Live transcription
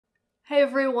Hey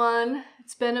everyone,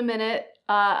 it's been a minute.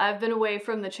 I've been away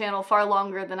from the channel far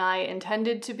longer than I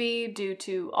intended to be due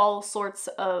to all sorts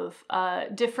of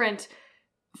different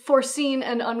foreseen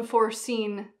and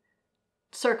unforeseen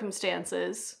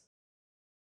circumstances.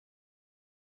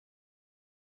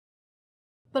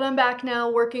 But I'm back now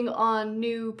working on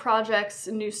new projects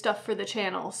and new stuff for the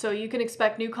channel, so you can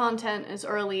expect new content as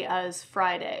early as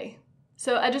Friday.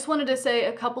 So I just wanted to say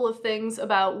a couple of things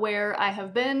about where I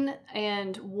have been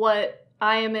and what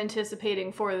I am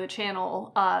anticipating for the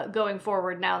channel going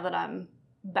forward now that I'm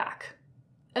back.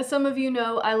 As some of you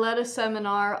know, I led a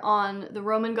seminar on the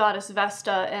Roman goddess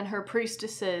Vesta and her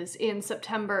priestesses in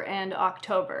September and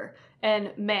October,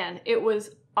 and man, it was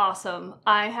awesome.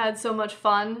 I had so much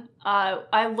fun.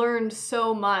 I learned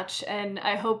so much, and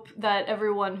I hope that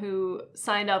everyone who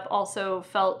signed up also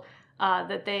felt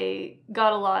that they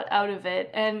got a lot out of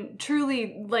it. And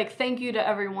truly, thank you to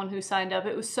everyone who signed up.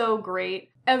 It was so great.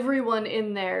 Everyone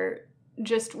in there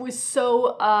just was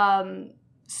so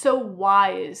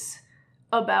wise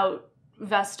about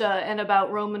Vesta and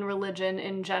about Roman religion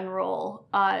in general.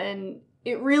 And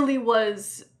it really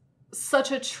was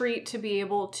such a treat to be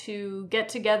able to get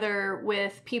together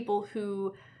with people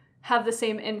who have the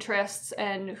same interests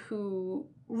and who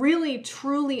really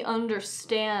truly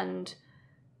understand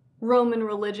Roman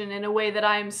religion in a way that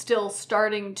I'm still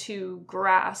starting to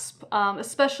grasp,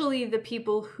 especially the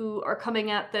people who are coming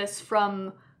at this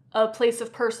from a place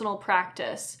of personal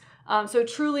practice. So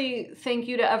truly, thank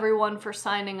you to everyone for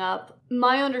signing up.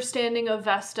 My understanding of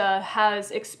Vesta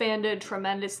has expanded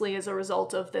tremendously as a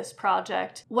result of this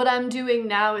project. What I'm doing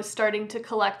now is starting to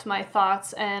collect my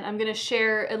thoughts, and I'm going to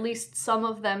share at least some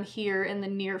of them here in the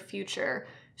near future.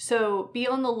 So be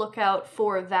on the lookout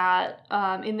for that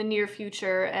in the near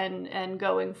future and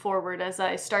going forward as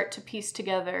I start to piece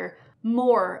together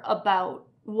more about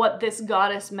what this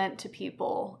goddess meant to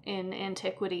people in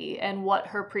antiquity and what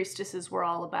her priestesses were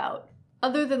all about.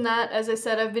 Other than that, as I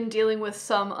said, I've been dealing with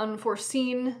some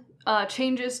unforeseen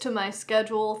changes to my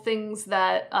schedule, things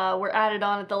that were added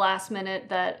on at the last minute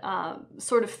that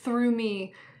sort of threw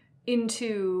me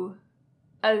into,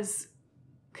 as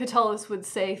Catullus would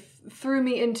say, threw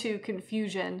me into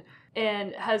confusion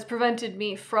and has prevented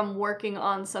me from working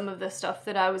on some of the stuff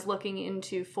that I was looking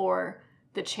into for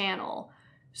the channel.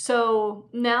 So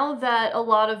now that a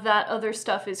lot of that other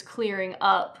stuff is clearing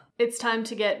up, it's time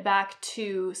to get back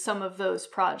to some of those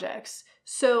projects.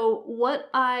 So what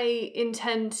I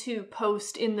intend to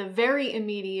post in the very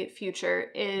immediate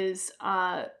future is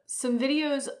some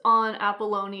videos on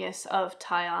Apollonius of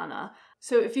Tyana.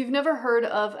 So if you've never heard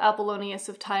of Apollonius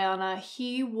of Tyana,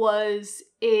 he was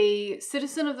a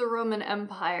citizen of the Roman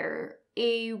Empire,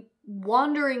 a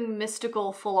wandering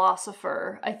mystical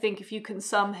philosopher, I think, if you can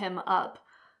sum him up.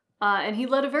 And he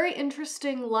led a very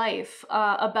interesting life,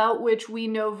 about which we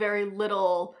know very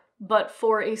little, but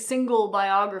for a single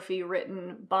biography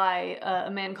written by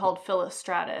a man called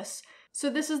Philostratus.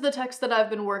 So this is the text that I've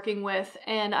been working with,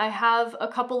 and I have a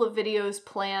couple of videos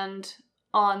planned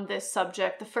on this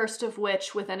subject, the first of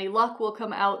which, with any luck, will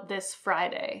come out this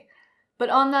Friday. But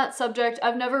on that subject,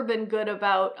 I've never been good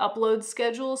about upload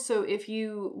schedules, so if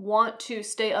you want to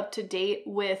stay up to date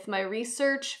with my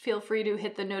research, feel free to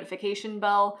hit the notification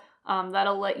bell.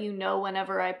 That'll let you know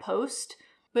whenever I post.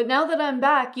 But now that I'm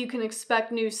back, you can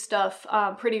expect new stuff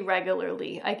pretty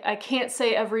regularly. I can't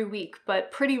say every week,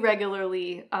 but pretty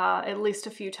regularly, at least a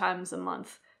few times a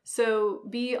month. So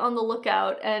be on the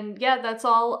lookout, and yeah, that's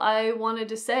all I wanted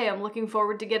to say. I'm looking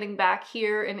forward to getting back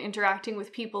here and interacting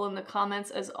with people in the comments.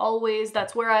 As always,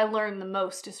 that's where I learn the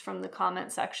most, is from the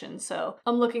comment section, so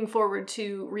I'm looking forward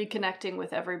to reconnecting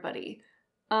with everybody.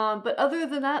 But other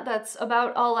than that, that's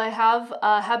about all I have.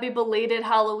 Happy belated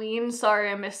Halloween. Sorry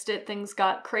I missed it, things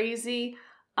got crazy.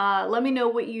 Let me know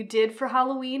what you did for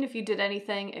Halloween, if you did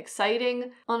anything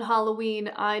exciting. On Halloween,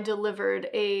 I delivered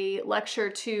a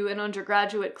lecture to an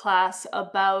undergraduate class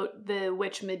about the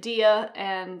witch Medea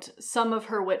and some of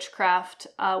her witchcraft.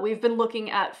 We've been looking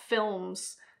at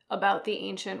films about the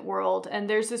ancient world, and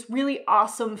there's this really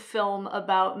awesome film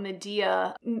about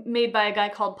Medea made by a guy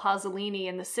called Pasolini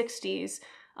in the 60s.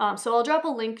 So I'll drop a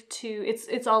link to,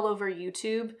 it's all over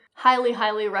YouTube.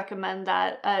 Highly recommend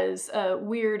that as a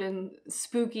weird and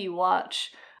spooky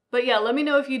watch. But yeah, let me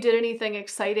know if you did anything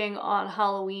exciting on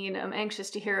Halloween. I'm anxious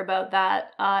to hear about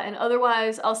that. And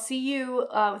otherwise, I'll see you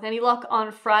with any luck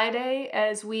on Friday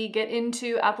as we get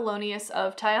into Apollonius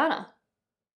of Tyana.